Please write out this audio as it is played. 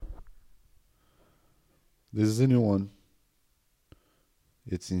This is a new one.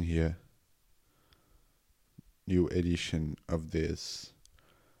 It's in here. New edition of this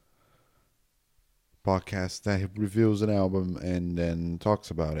podcast that reviews an album and then talks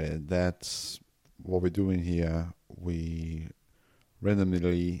about it. That's what we're doing here. We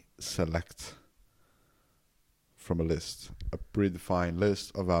randomly select from a list, a predefined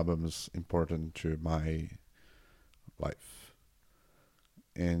list of albums important to my life.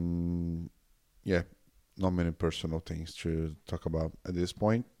 And yeah, not many personal things to talk about at this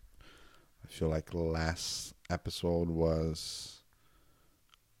point. I feel like last episode was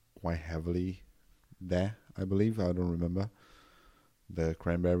quite heavily there, I believe. I don't remember the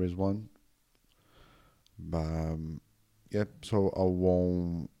Cranberries one. But yeah, so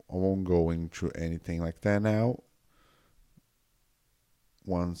I won't go into anything like that now.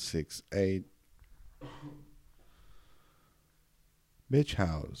 168 Beach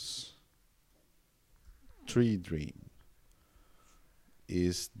House Tree Dream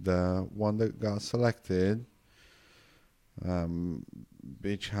is the one that got selected.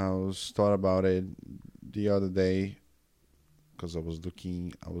 Beach House, thought about it the other day because I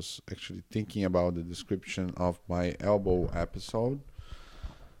was actually thinking about the description of my Elbow episode,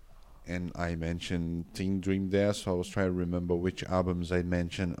 and I mentioned Teen Dream there, so I was trying to remember which albums I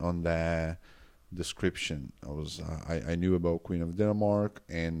mentioned on the description. I knew about Queen of Denmark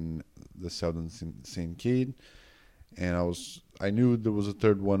and the Seldom Seen Kid, and I knew there was a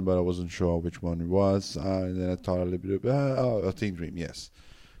third one, but I wasn't sure which one it was. And then I thought a little bit about Teen Dream, yes,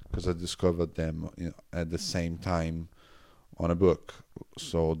 because I discovered them at the same time on a book.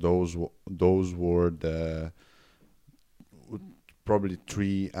 So those were the probably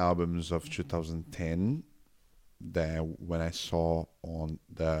three albums of 2010 that when I saw on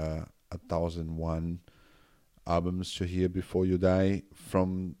the 1001 albums to hear before you die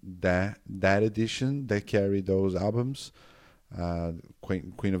from that edition that carry those albums.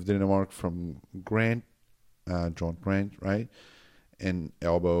 Queen of Denmark from Grant, John Grant, right? And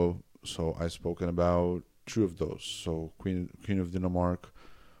Elbow. So I've spoken about two of those. So Queen of Denmark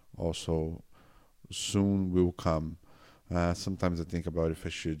also soon will come. Sometimes I think about if I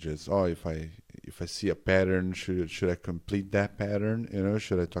should just if I see a pattern, should I complete that pattern?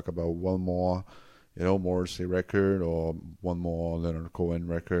 Should I talk about one more, Morrissey record or one more Leonard Cohen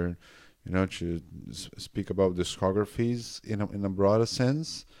record? To speak about discographies in a broader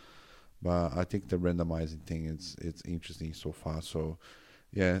sense. But I think the randomizing thing it's interesting so far. So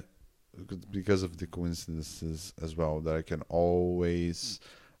yeah, because of the coincidences as well that I can always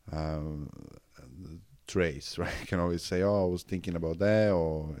um, trace, right? I can always say, "Oh, I was thinking about that,"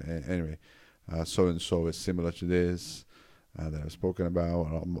 or anyway, so and so is similar to this that I've spoken about.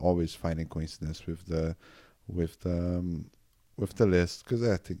 I'm always finding coincidence with the with the list because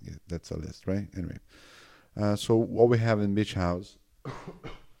I think that's a list, right? Anyway, so what we have in Beach House,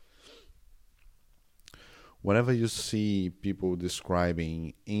 whenever you see people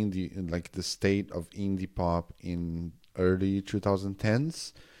describing indie, like the state of indie pop in early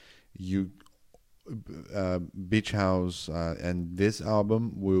 2010s, you Beach House and this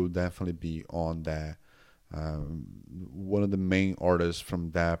album will definitely be on there. One of the main artists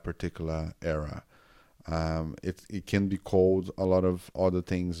from that particular era. It can be called a lot of other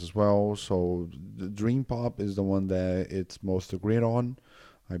things as well. So the Dream Pop is the one that it's most agreed on,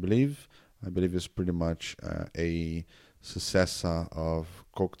 I believe. I believe it's pretty much a successor of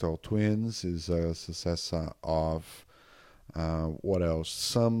Cocktail Twins, is a successor of what else?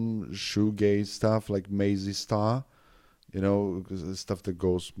 Some shoegaze stuff like Maisie Star, stuff that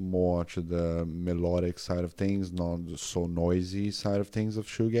goes more to the melodic side of things, not so noisy side of things of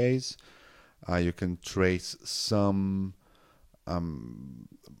shoegaze. You can trace some, um,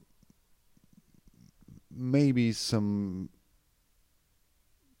 maybe some,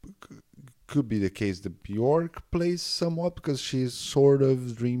 could be the case that Bjork plays somewhat because she's sort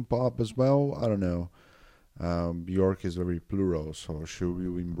of dream pop as well. I don't know. Bjork is very plural, so she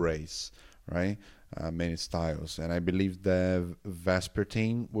will embrace, right? Many styles. And I believe that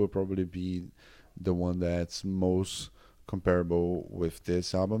Vespertine will probably be the one that's most comparable with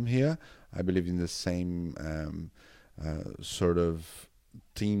this album here. I believe in the same sort of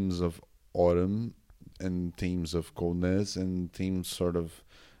themes of autumn and themes of coldness and themes sort of,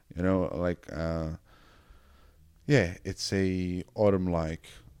 like, yeah, it's a autumn like.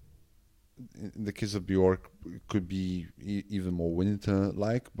 In the case of Bjork, it could be even more winter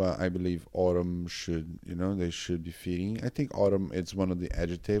like, but I believe autumn should, they should be fitting. I think autumn is one of the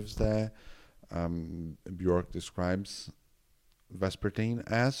adjectives that Bjork describes Vespertine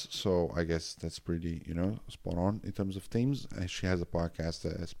as, so I guess that's pretty, spot on in terms of themes. And she has a podcast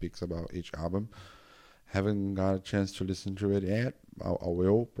that speaks about each album. Haven't got a chance to listen to it yet. I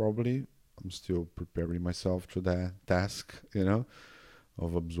will probably. I'm still preparing myself to that task,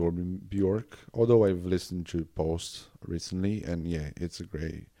 of absorbing Bjork. Although I've listened to Post recently, and yeah, it's a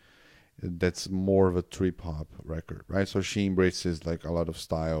great. That's more of a trip hop record, right? So she embraces like a lot of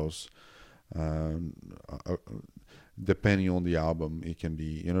styles. Um, uh, uh, Depending on the album, it can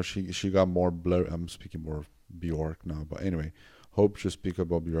be. She got more blur. I'm speaking more of Bjork now, but anyway, hope to speak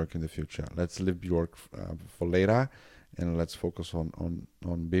about Bjork in the future. Let's leave Bjork for later, and let's focus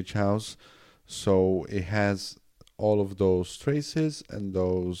on Beach House. So it has all of those traces, and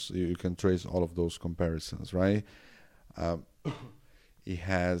those you can trace all of those comparisons, right? Um, it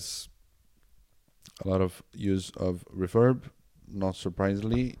has a lot of use of reverb. Not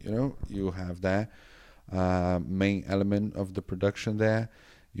surprisingly, you have that main element of the production there.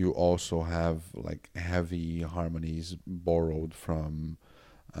 You also have like heavy harmonies borrowed from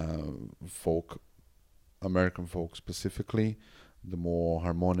folk, American folk specifically, the more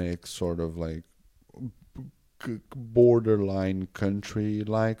harmonic sort of like borderline country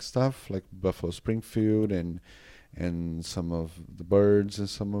like stuff like Buffalo Springfield and some of the Birds and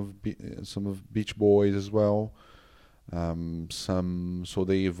some of Beach Boys as well. Some So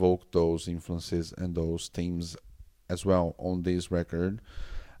they evoke those influences and those themes as well on this record,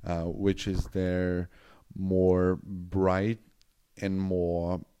 which is their more bright and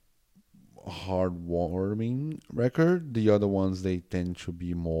more heartwarming record. The other ones they tend to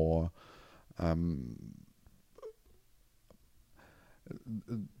be more um,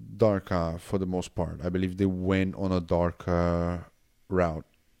 darker for the most part. I believe they went on a darker route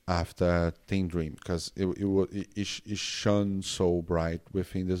after Teen Dream because it shone so bright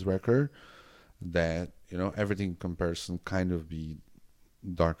within this record that everything in comparison kind of be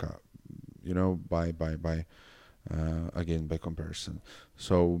darker, by again by comparison.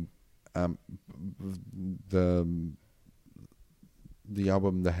 So um, the the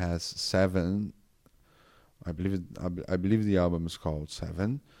album that has seven, I believe the album is called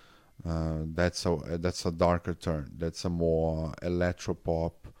Seven. That's a darker turn. That's a more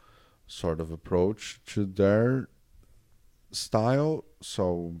electropop sort of approach to their style.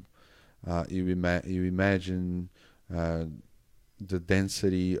 So you imagine the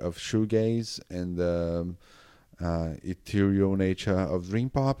density of shoegaze and the ethereal nature of dream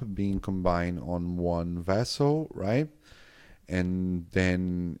pop being combined on one vessel, right? And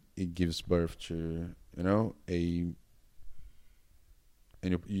then it gives birth to a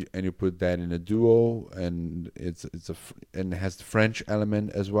and you put that in a duo, and and it has the French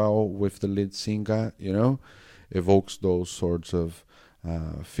element as well with the lead singer, evokes those sorts of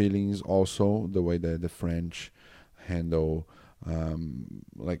feelings. Also, the way that the French handle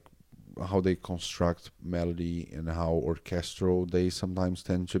like how they construct melody and how orchestral they sometimes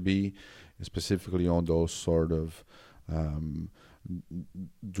tend to be, specifically on those sort of um,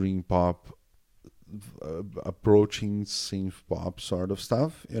 dream pop approaching synth pop sort of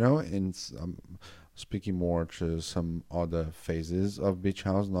stuff, and speaking more to some other phases of Beach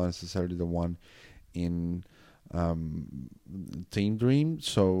House, not necessarily the one in Teen Dream.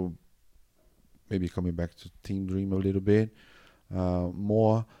 So maybe coming back to Teen Dream a little bit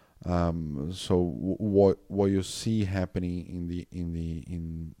more. So what you see happening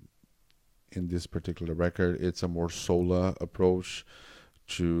in this particular record, it's a more solar approach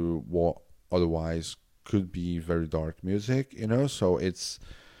to what otherwise could be very dark music, so it's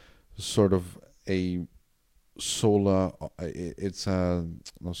sort of a solar, it's a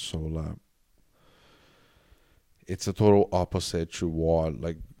not solar, it's a total opposite to what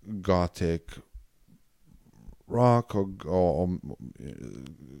like gothic rock or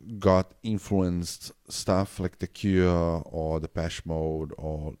got influenced stuff like The Cure or Depeche Mode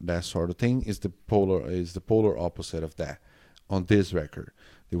or that sort of thing is the polar opposite of that. On this record,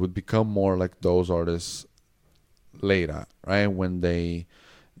 they would become more like those artists later, right? When they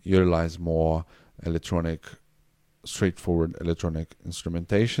utilize more straightforward electronic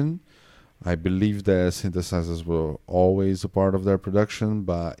instrumentation. I believe the synthesizers were always a part of their production,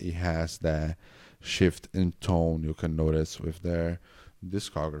 but it has that shift in tone you can notice with their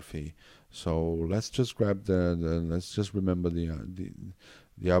discography. So let's just grab let's just remember the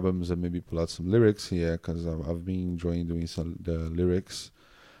albums and maybe pull out some lyrics here because I've been enjoying doing the lyrics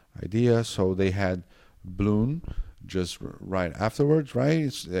idea. So they had Bloom just right afterwards,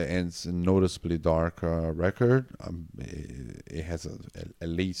 right? And it's a noticeably dark record. It has at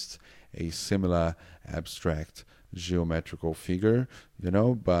least a similar abstract geometrical figure,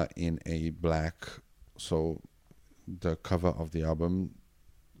 but in a black. So the cover of the album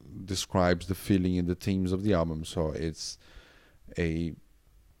describes the feeling and the themes of the album. So it's a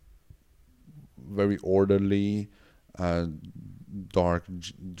very orderly, uh, dark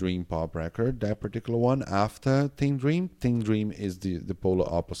dream pop record. That particular one. After Team Dream is the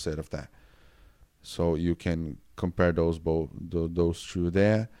polar opposite of that. So you can compare those two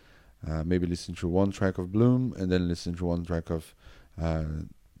there. Maybe listen to one track of Bloom and then listen to one track of uh,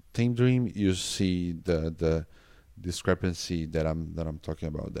 Team Dream. You see the discrepancy that I'm talking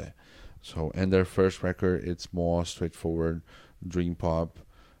about there. So, and their first record, it's more straightforward dream pop,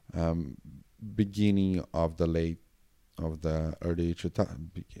 um, beginning of the early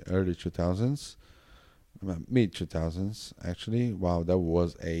 2000s, mid 2000s actually. Wow, that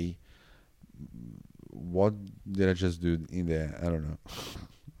was a what did I just do in there? I don't know.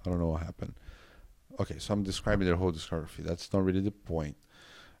 I don't know what happened. Okay, so I'm describing their whole discography. That's not really the point.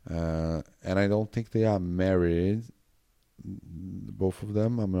 And I don't think they are married, both of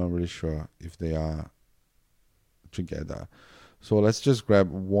them. I'm not really sure if they are together. So let's just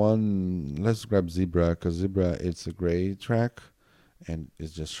grab one. Let's grab Zebra, because Zebra, it's a great track, and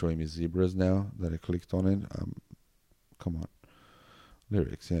it's just showing me zebras now that I clicked on it. Come on,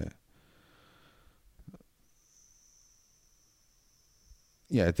 lyrics, yeah.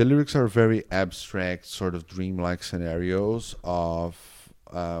 Yeah, the lyrics are very abstract, sort of dreamlike scenarios of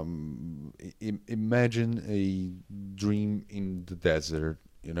imagine a dream in the desert,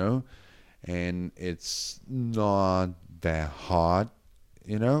 and it's not that hot,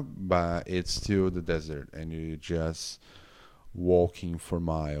 but it's still the desert, and you just walking for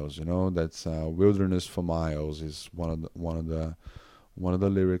miles. That's wilderness for miles is one of the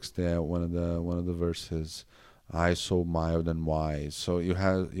lyrics there, one of the verses. I so mild and wise. So you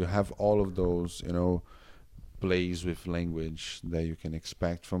have all of those, plays with language that you can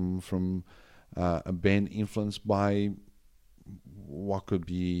expect from a band influenced by what could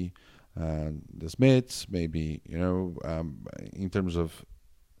be the Smiths, maybe, in terms of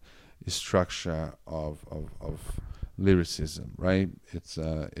structure of lyricism, right? It's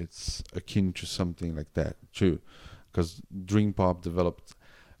akin to something like that too, because dream pop developed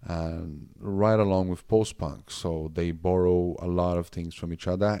right along with post punk, so they borrow a lot of things from each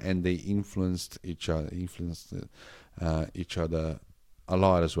other, and they influenced each other a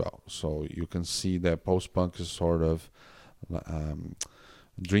lot as well. So you can see that post punk is sort of um,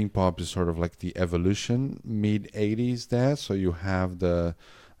 dream pop is sort of like the evolution mid 80s there. So you have the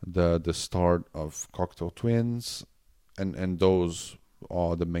start of Cocktail Twins, and those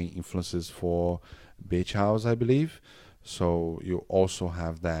are the main influences for Beach House, I believe. So you also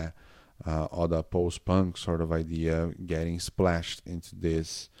have that other post-punk sort of idea getting splashed into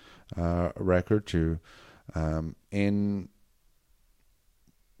this record too. And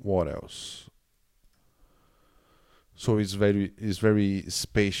what else? So it's very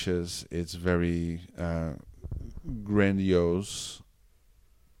spacious. It's very grandiose,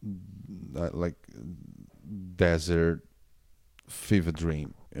 like desert fever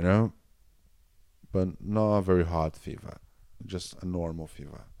dream, but not a very hot fever, just a normal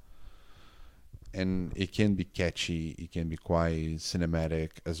fever. And it can be catchy, it can be quite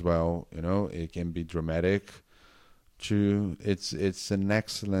cinematic as well, it can be dramatic too. It's a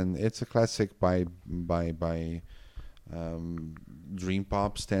classic by dream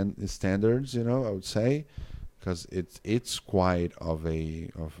pop standards, I would say, because it's quite of a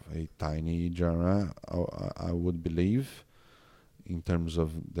tiny genre, I would believe, in terms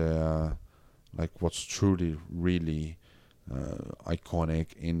of the like what's truly really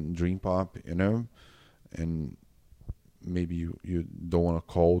iconic in dream pop, and maybe you don't want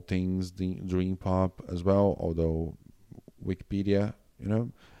to call things dream pop as well, although Wikipedia,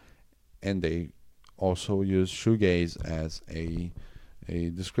 and they also use shoegaze as a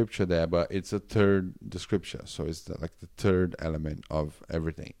description there, but it's a third description, so it's like the third element of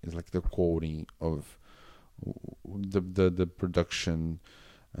everything. It's like the quoting of the production,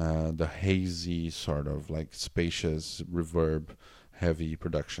 the hazy sort of like spacious reverb heavy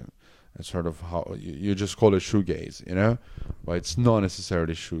production. That's sort of how you just call it shoegaze, but it's not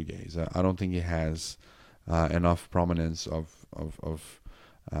necessarily shoegaze. I don't think it has enough prominence of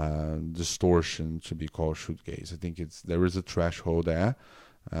distortion to be called shoegaze. I think there is a threshold there,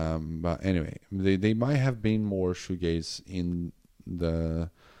 but anyway, they might have been more shoegaze in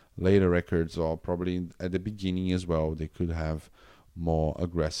the later records, or probably at the beginning as well. They could have more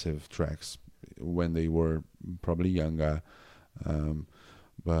aggressive tracks when they were probably younger.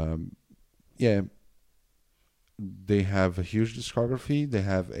 But yeah, they have a huge discography. They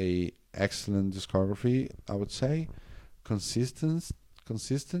have a excellent discography, I would say. Consistent,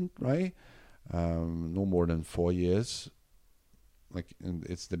 right? No more than 4 years. Like, and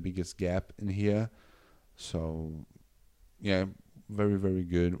it's the biggest gap in here. So yeah, very very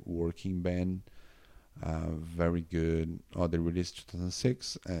good working band. Very good. Oh, they released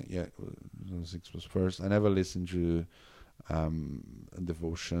 2006. Yeah, 2006 was first. I never listened to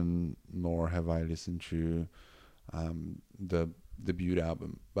Devotion, nor have I listened to the debut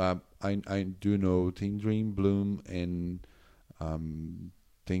album. But I do know Teen Dream, Bloom, and um,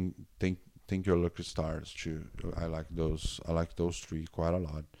 Think Think Think You're Lucky Stars too. I like those. I like those three quite a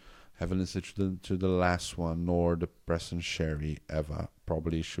lot. Haven't listened to the last one nor the Preston Sherry ever.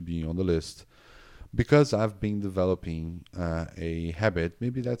 Probably should be on the list because I've been developing a habit.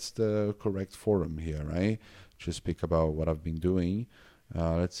 Maybe that's the correct forum here, right? To speak about what I've been doing.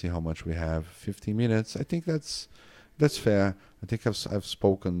 Let's see how much we have. 15 minutes. I think that's fair. I think I've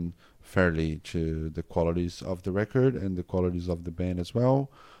spoken fairly to the qualities of the record and the qualities of the band as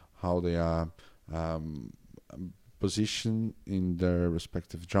well, how they are um, positioned in their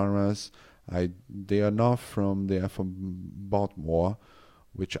respective genres. They are from Baltimore,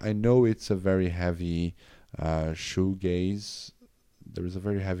 which I know it's a very heavy shoegaze. There is a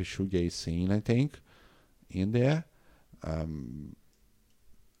very heavy shoegaze scene, I think, in there. Um,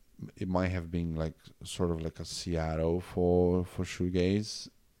 it might have been like sort of like a Seattle for shoegaze,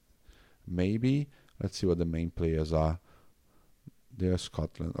 maybe. Let's see what the main players are. They are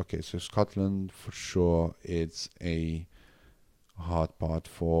Scotland. Okay, so Scotland for sure. It's a hot pot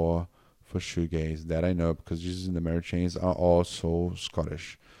for shoegaze that I know because Jesus and the Mary Chains are also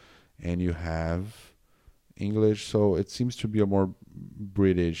Scottish, and you have English. So it seems to be a more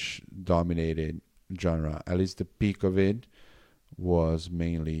British dominated genre. At least the peak of it was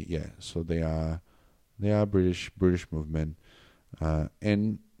mainly, yeah. So they are British movement,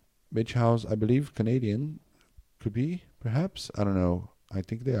 and Beach House, I believe Canadian could be perhaps. I don't know. I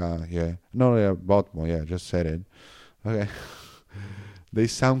think they are. Yeah. No, they are Baltimore. Yeah, I just said it. Okay. They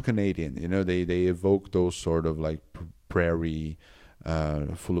sound Canadian. They evoke those sort of like prairie,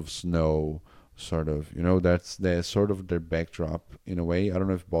 full of snow. Sort of. That's their sort of their backdrop in a way. I don't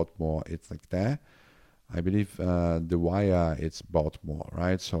know if Baltimore it's like that. I believe The Wire it's Baltimore,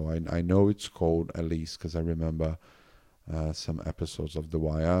 right? So I know it's cold at least because I remember some episodes of The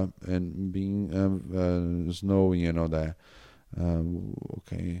Wire and being snowy there.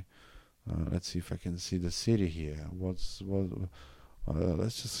 Okay, let's see if I can see the city here. Let's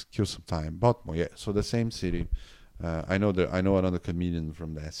just kill some time. Baltimore, yeah. So the same city. I know another comedian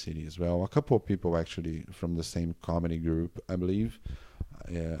from that city as well. A couple of people actually from the same comedy group, I believe,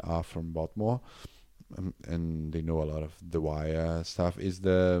 are from Baltimore, and they know a lot of The Wire stuff. Is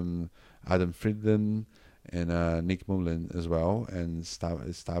the Adam Friedland and Nick Mullen as well, and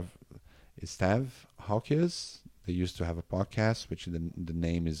Stav Hawkins. They used to have a podcast, which the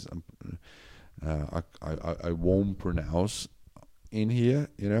name is I won't pronounce in here.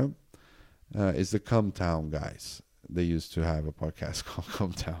 It's the Come Town guys. They used to have a podcast called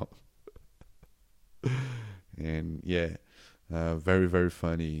Come Town, and yeah, very very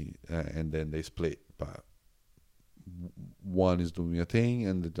funny. And then they split, but one is doing a thing,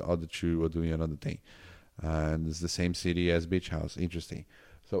 and the other two are doing another thing. And it's the same city as Beach House. Interesting.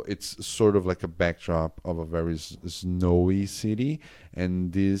 So it's sort of like a backdrop of a very snowy city,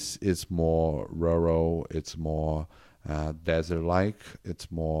 and this is more rural. It's more desert-like.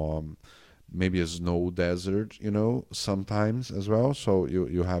 It's more maybe a snow desert, sometimes as well. So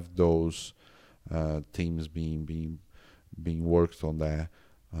you have those themes being worked on there.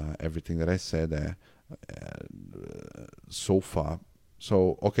 Everything that I said there so far.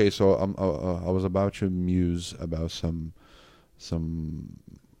 So okay, so I was about to muse about some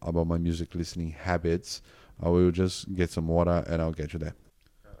about my music listening habits. I will just get some water and I'll get you there.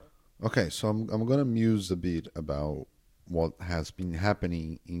 Okay, so I'm gonna muse a bit about what has been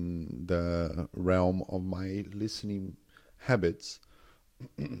happening in the realm of my listening habits,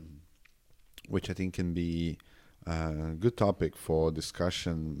 which I think can be a good topic for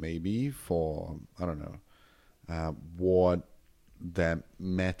discussion, maybe for I don't know what that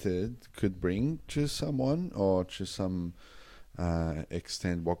method could bring to someone or to some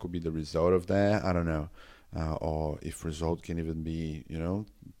extent what could be the result of that. I don't know, or if result can even be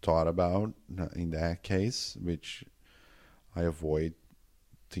thought about in that case, which I avoid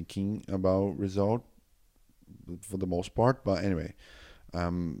thinking about result for the most part. But anyway,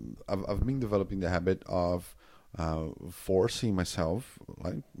 I've been developing the habit of forcing myself,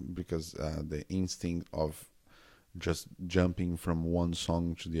 like because the instinct of just jumping from one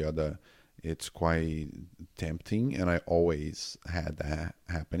song to the other, it's quite tempting, and I always had that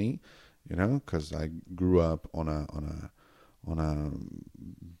happening, because I grew up on a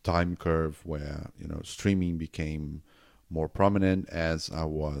time curve where streaming became more prominent as I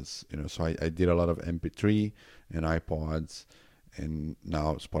was, so I did a lot of MP3 and iPods, and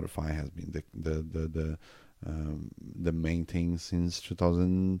now Spotify has been the main thing since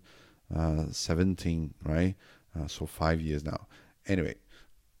 2017, right? So 5 years now. Anyway,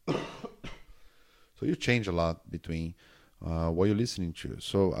 so you change a lot between what you're listening to.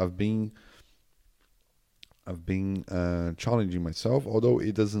 So I've been challenging myself, although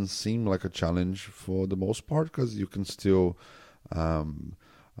it doesn't seem like a challenge for the most part, because you can still um,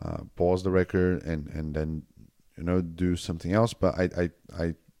 pause the record and then do something else. But I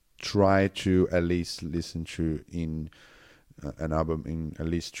try to at least listen to in an album in at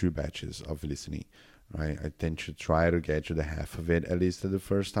least two batches of listening. Right, I tend to try to get to the half of it at least at the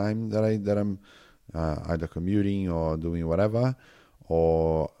first time that I'm either commuting or doing whatever,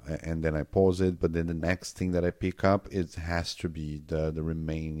 or and then I pause it. But then the next thing that I pick up, it has to be the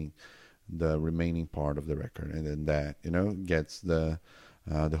remaining part of the record, and then that gets the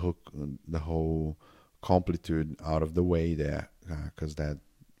hook, the whole completude out of the way there, because that's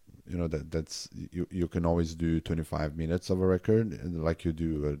you can always do 25 minutes of a record like you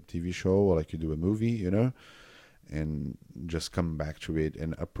do a TV show or like you do a movie, and just come back to it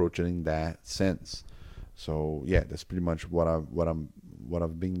and approach it in that sense. So yeah, that's pretty much what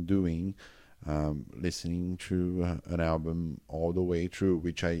I've been doing, listening to an album all the way through,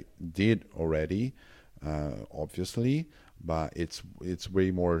 which I did already, obviously, but it's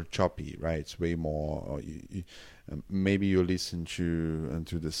way more choppy, right? It's way more. Maybe you listen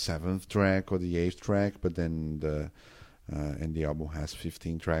to the seventh track or the eighth track, but then the album has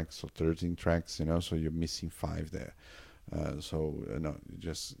 15 tracks or 13 tracks, so you're missing five there. So no, you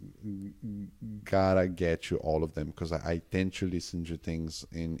just gotta get you all of them, because I tend to listen to things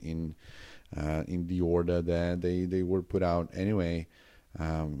in the order that they were put out anyway.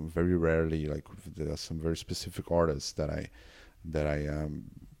 Very rarely, like there are some very specific artists that I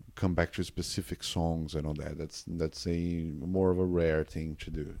come back to specific songs and all that. That's a more of a rare thing to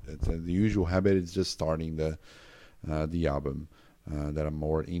do. The usual habit is just starting the album that I'm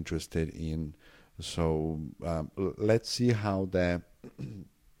more interested in. So let's see how that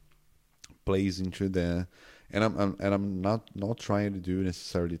plays into the. And I'm not trying to do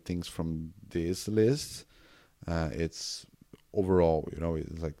necessarily things from this list. It's overall,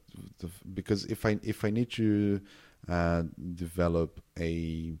 it's like because if I need to develop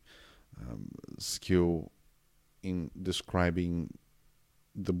a skill in describing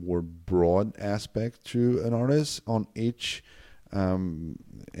the more broad aspect to an artist on each, and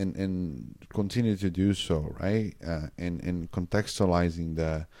continue to do so, right? And contextualizing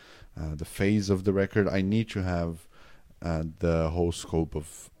the phase of the record, I need to have the whole scope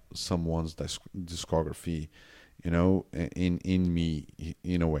of someone's discography, in me,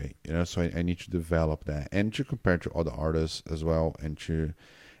 in a way, So I need to develop that and to compare to other artists as well, and to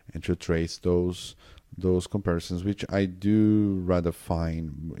trace those comparisons, which I do rather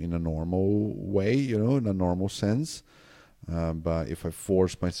find in a normal way, in a normal sense. But if I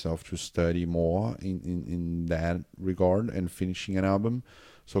force myself to study more in that regard and finishing an album,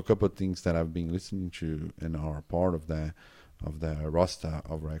 so a couple of things that I've been listening to and are part of the roster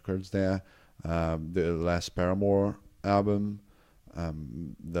of records there. The last Paramore album,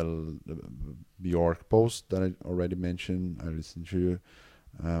 the Bjork Post that I already mentioned, I listened to.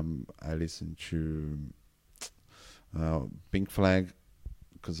 I listened to Pink Flag,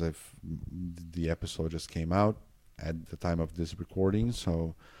 because the episode just came out at the time of this recording,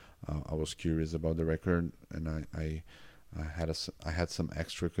 so I was curious about the record, and I had some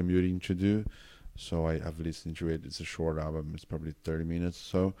extra commuting to do, so I've listened to it. It's a short album; it's probably 30 minutes.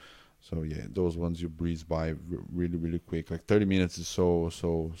 So yeah, those ones you breeze by really really quick. Like 30 minutes is so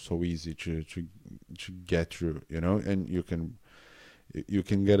easy to get through, and you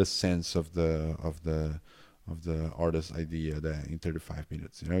can get a sense of the artist's idea there in 35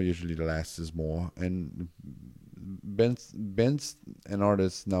 minutes. Usually the last is more. And bands and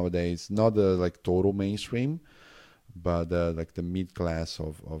artists nowadays, not the like total mainstream, but like the mid class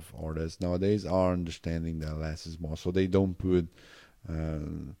of artists nowadays are understanding that less is more. So they don't put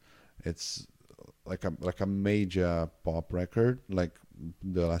it's like a major pop record like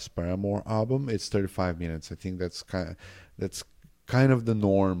the last Paramore album. It's 35 minutes. I think that's kind of the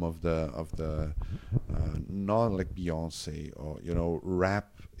norm of the not like Beyonce or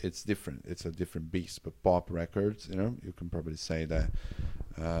rap. It's different. It's a different beast. But pop records, you can probably say that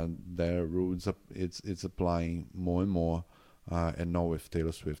their rules it's applying more and more, and now with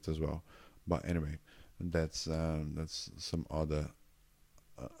Taylor Swift as well. But anyway, that's some other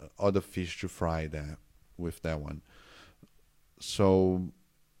fish to fry there with that one. So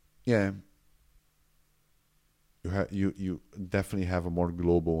yeah, you definitely have a more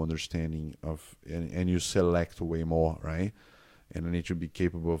global understanding of, and you select way more, right? and I need to be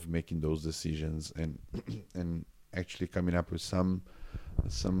capable of making those decisions and and actually coming up with some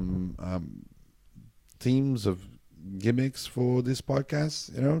themes of gimmicks for this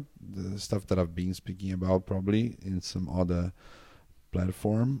podcast. The stuff that I've been speaking about probably in some other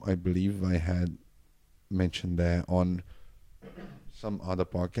platform. I believe I had mentioned there on some other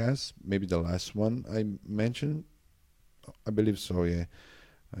podcasts. Maybe the last one I mentioned. I believe so. Yeah,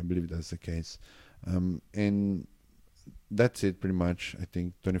 I believe that's the case. And that's it pretty much. I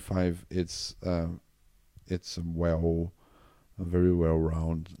think 25. It's a very well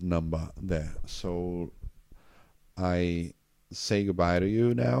round number there. So I say goodbye to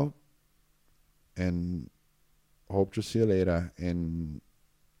you now, and hope to see you later. And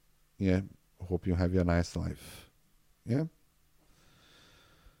yeah, hope you have your nice life. Yeah.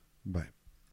 Bye.